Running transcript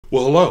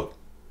Well, hello.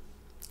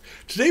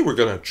 Today we're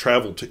going to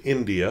travel to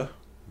India.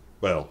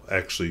 Well,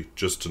 actually,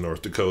 just to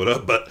North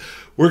Dakota, but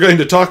we're going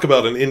to talk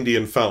about an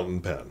Indian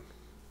fountain pen.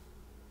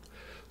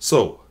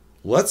 So,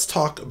 let's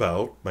talk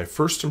about my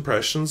first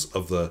impressions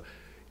of the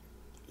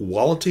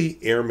Wality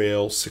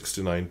Airmail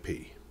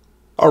 69P.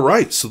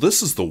 Alright, so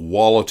this is the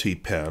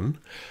Wality pen.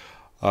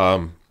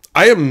 I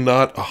am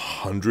not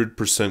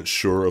 100%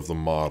 sure of the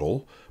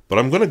model, but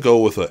I'm going to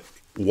go with a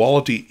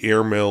Wality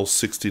Airmail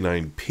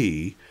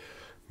 69P,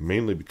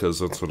 mainly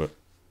because that's what it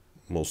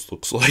most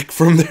looks like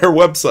from their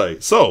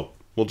website. So,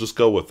 we'll just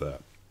go with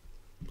that.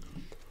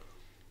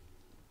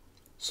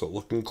 So,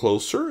 looking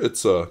closer,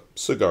 it's a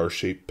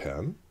cigar-shaped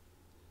pen.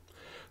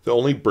 The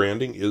only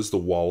branding is the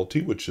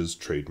Wality, which is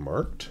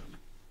trademarked.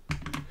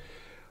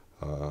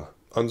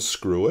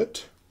 Unscrew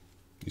it.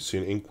 You see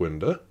an ink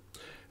window.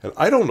 And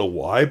I don't know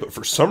why, but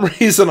for some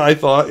reason I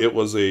thought it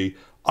was a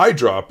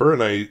eyedropper,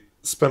 and I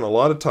spent a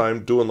lot of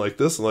time doing like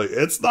this, and like,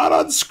 it's not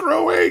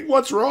unscrewing,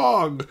 what's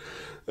wrong?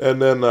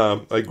 And then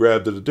I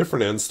grabbed at a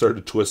different end,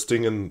 started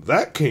twisting, and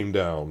that came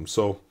down.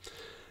 So,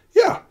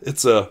 yeah,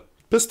 it's a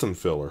piston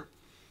filler.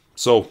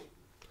 So,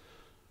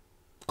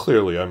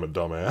 clearly I'm a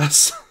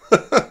dumbass.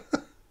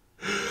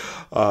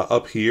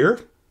 Up here,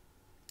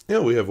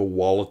 we have a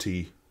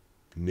Wality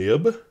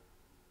nib.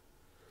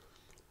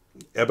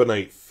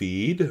 Ebonite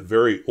feed,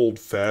 very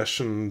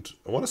old-fashioned,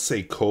 I want to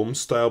say comb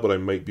style, but I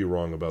might be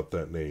wrong about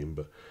that name,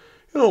 but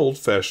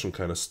old-fashioned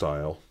kind of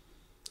style.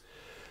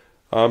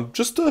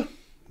 Just a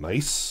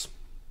nice,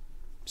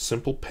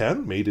 simple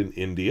pen made in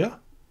India,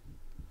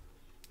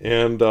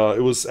 and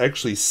it was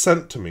actually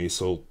sent to me,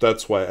 so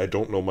that's why I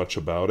don't know much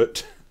about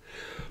it,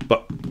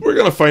 but we're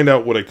going to find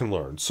out what I can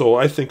learn. So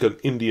I think an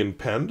Indian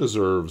pen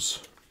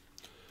deserves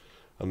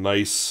a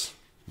nice,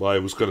 well, I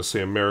was going to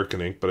say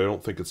American ink, but I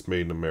don't think it's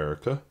made in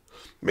America.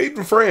 Made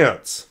in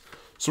France.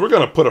 So we're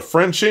going to put a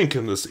French ink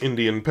in this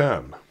Indian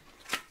pen.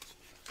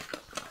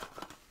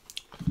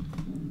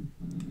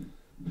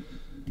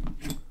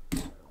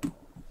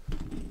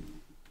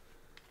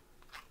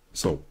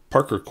 So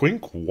Parker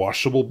Quink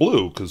washable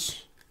blue,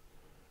 because...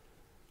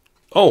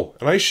 Oh,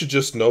 and I should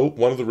just note,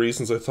 one of the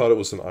reasons I thought it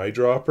was an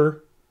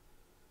eyedropper,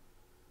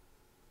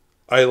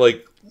 I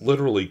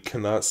literally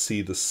cannot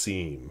see the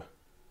seam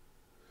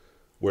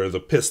where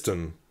the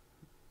piston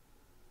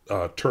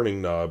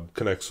turning knob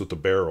connects with the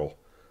barrel.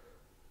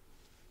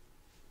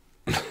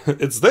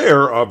 It's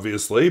there,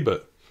 obviously,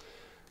 but,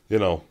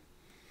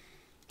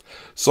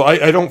 So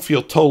I don't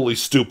feel totally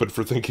stupid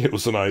for thinking it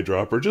was an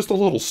eyedropper, just a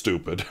little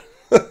stupid.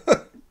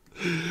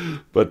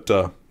 But,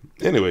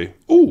 anyway,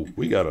 ooh,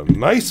 we got a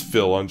nice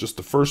fill on just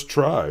the first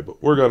try,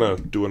 but we're going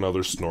to do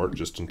another snort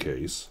just in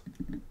case.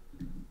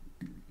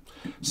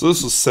 So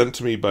this was sent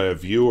to me by a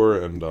viewer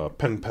and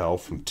pen pal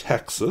from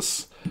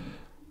Texas.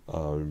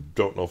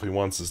 Don't know if he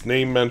wants his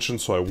name mentioned,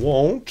 so I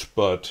won't,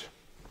 but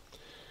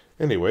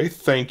anyway,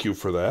 thank you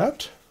for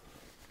that.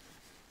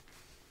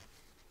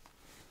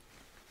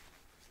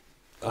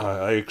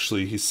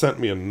 He sent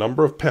me a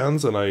number of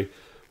pens, and I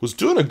was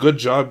doing a good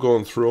job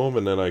going through them,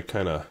 and then I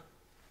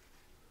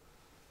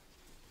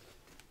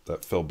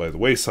that fell by the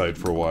wayside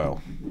for a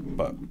while,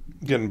 but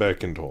getting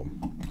back into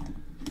them.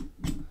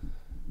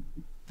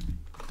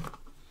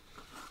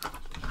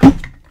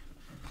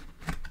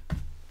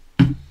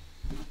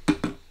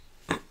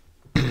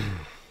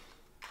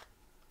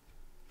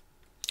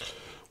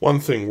 One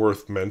thing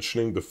worth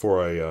mentioning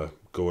before I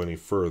go any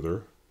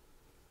further.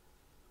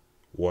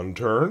 1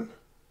 turn.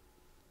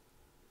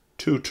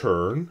 2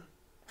 turn.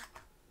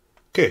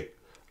 Okay,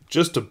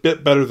 just a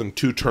bit better than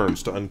 2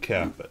 turns to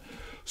uncap it.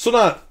 So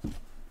not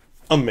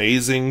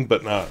amazing,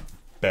 but not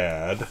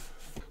bad.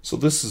 So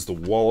this is the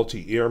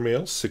Wality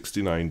Airmail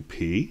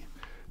 69P.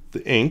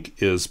 The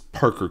ink is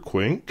Parker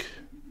Quink.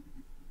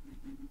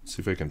 Let's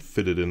see if I can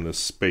fit it in this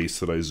space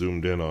that I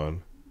zoomed in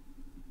on.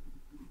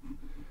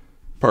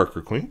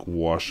 Parker Quink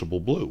washable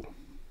blue.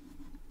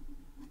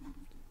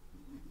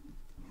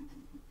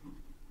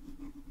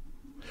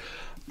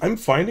 I'm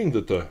finding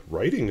that the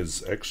writing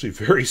is actually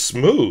very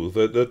smooth.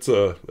 That's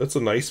a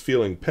nice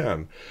feeling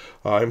pen.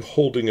 I'm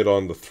holding it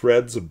on the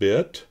threads a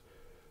bit,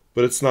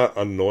 but it's not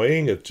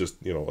annoying. It's just,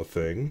 a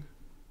thing.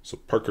 So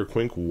Parker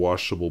Quink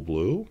washable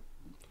blue.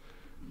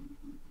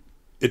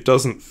 It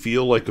doesn't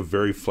feel like a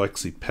very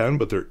flexy pen,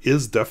 but there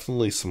is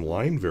definitely some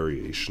line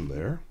variation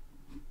there.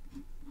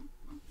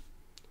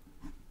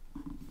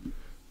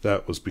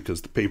 That was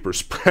because the paper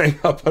sprang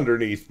up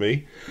underneath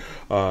me.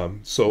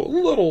 So a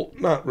little,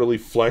 not really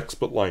flex,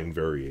 but line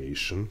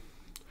variation.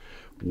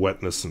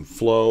 Wetness and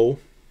flow.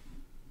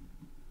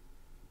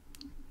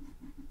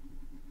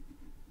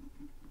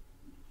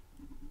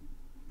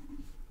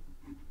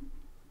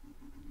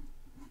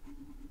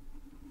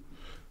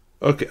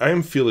 Okay, I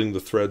am feeling the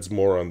threads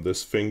more on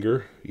this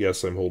finger.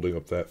 Yes, I'm holding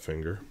up that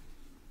finger.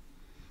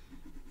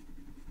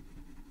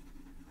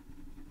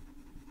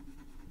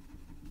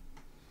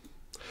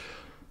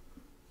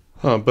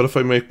 But if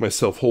I make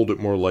myself hold it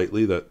more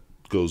lightly, that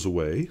goes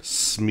away.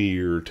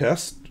 Smear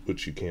test,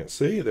 which you can't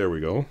see. There we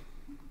go.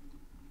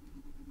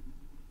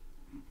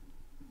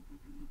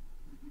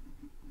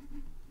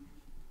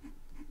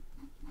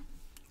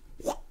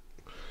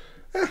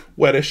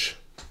 wettish.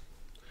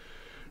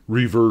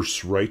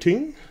 Reverse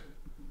writing.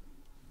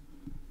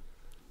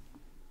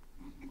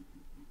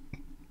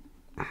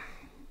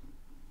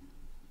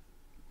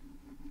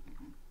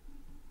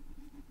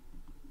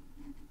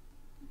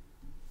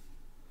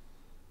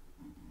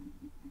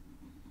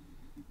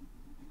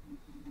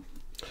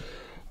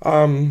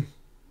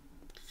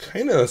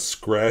 Kind of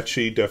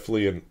scratchy,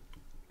 definitely an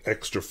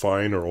extra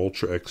fine or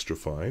ultra extra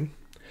fine.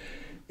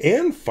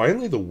 And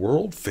finally, the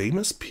world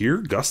famous Peer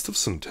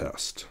Gustafson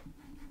test.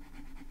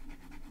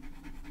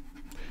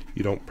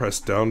 You don't press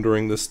down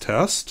during this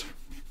test,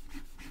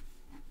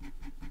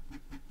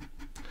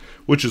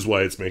 which is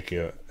why it's making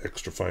an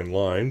extra fine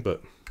line,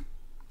 but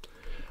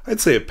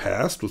I'd say it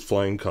passed with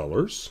flying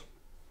colors.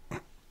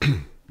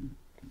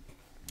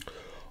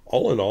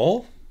 All in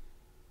all,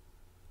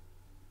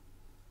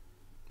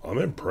 I'm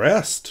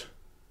impressed.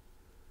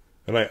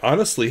 And I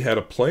honestly had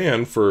a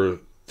plan for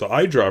the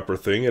eyedropper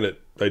thing, and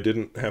I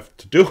didn't have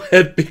to do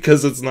it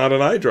because it's not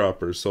an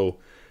eyedropper. So,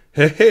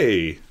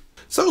 hey.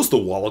 So that was the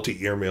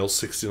Wality Airmail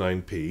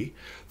 69p.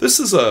 This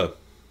is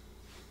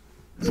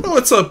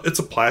it's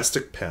a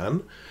plastic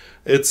pen.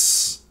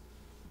 It's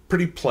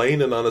pretty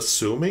plain and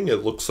unassuming.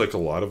 It looks like a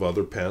lot of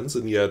other pens,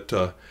 and yet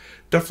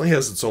definitely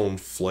has its own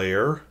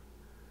flair.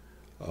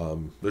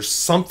 There's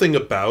something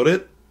about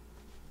it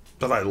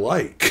that I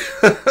like.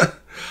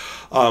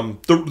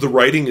 The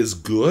writing is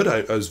good.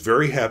 I was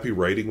very happy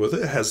writing with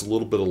it. It has a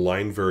little bit of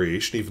line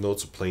variation, even though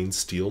it's a plain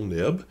steel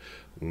nib.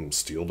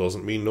 Steel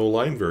doesn't mean no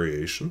line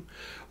variation.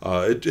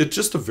 It's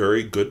just a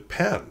very good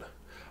pen.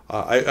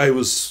 I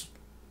was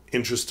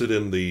interested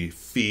in the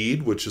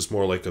feed, which is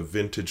more like a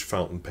vintage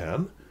fountain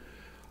pen.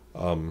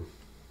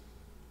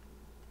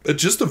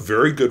 It's just a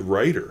very good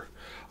writer.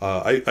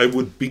 I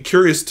would be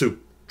curious to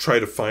try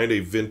to find a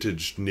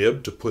vintage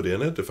nib to put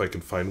in it, if I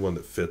can find one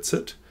that fits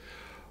it.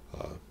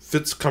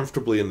 Fits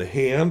comfortably in the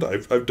hand.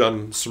 I've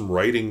done some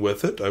writing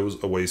with it. I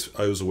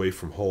was away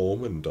from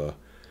home and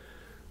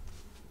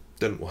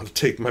didn't want to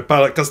take my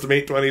Pilot Custom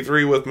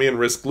 823 with me and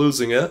risk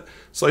losing it,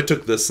 so I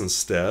took this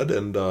instead,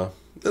 and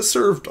it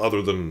served,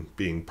 other than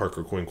being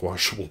Parker Quink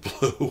washable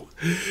blue,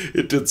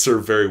 it did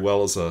serve very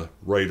well as a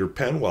writer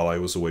pen while I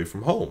was away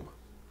from home.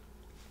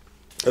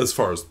 As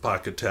far as the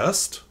pocket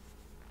test,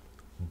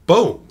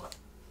 boom,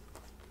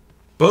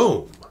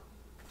 boom,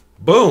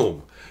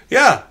 boom.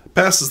 Yeah,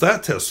 passes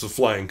that test with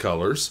flying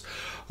colors.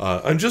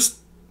 I'm just...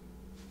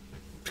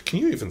 Can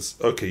you even...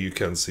 Okay, you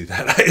can see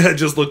that. I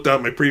just looked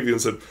down my preview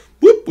and said,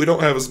 whoop, we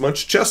don't have as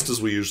much chest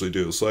as we usually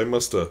do. So I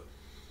must have...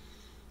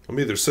 I'm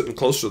either sitting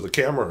closer to the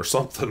camera or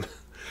something.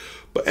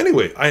 But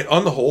anyway,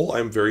 on the whole,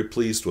 I'm very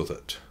pleased with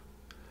it.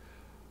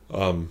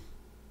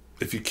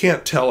 If you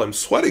can't tell, I'm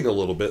sweating a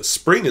little bit.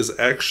 Spring is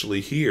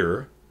actually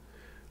here.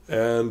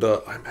 And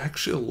I'm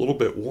actually a little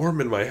bit warm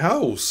in my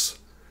house.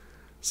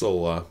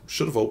 So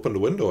should have opened a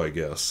window, I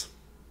guess.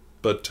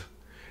 But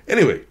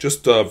anyway,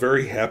 just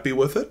very happy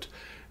with it.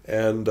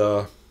 And,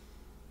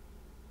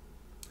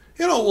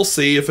 we'll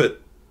see if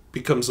it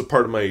becomes a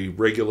part of my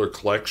regular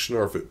collection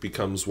or if it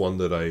becomes one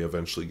that I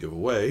eventually give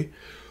away.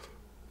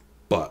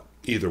 But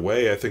either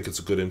way, I think it's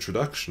a good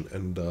introduction.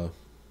 And,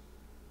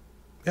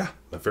 yeah,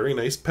 a very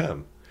nice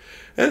pen.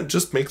 And it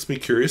just makes me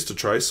curious to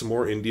try some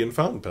more Indian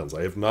fountain pens.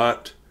 I have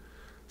not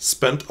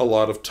spent a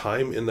lot of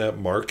time in that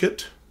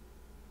market,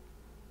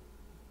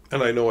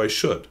 and I know I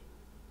should.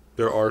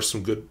 There are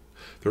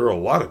a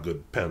lot of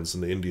good pens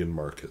in the Indian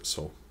market,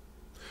 so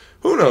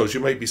who knows, you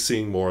might be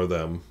seeing more of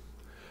them.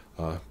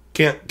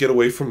 Can't get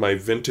away from my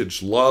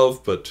vintage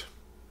love, but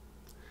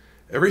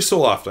every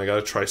so often I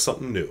gotta try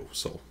something new,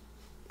 so.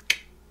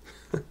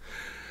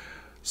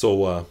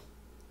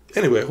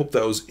 Anyway, I hope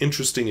that was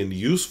interesting and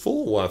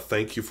useful.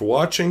 Thank you for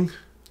watching.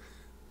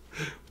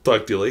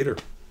 Talk to you later.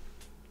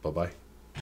 Bye-bye.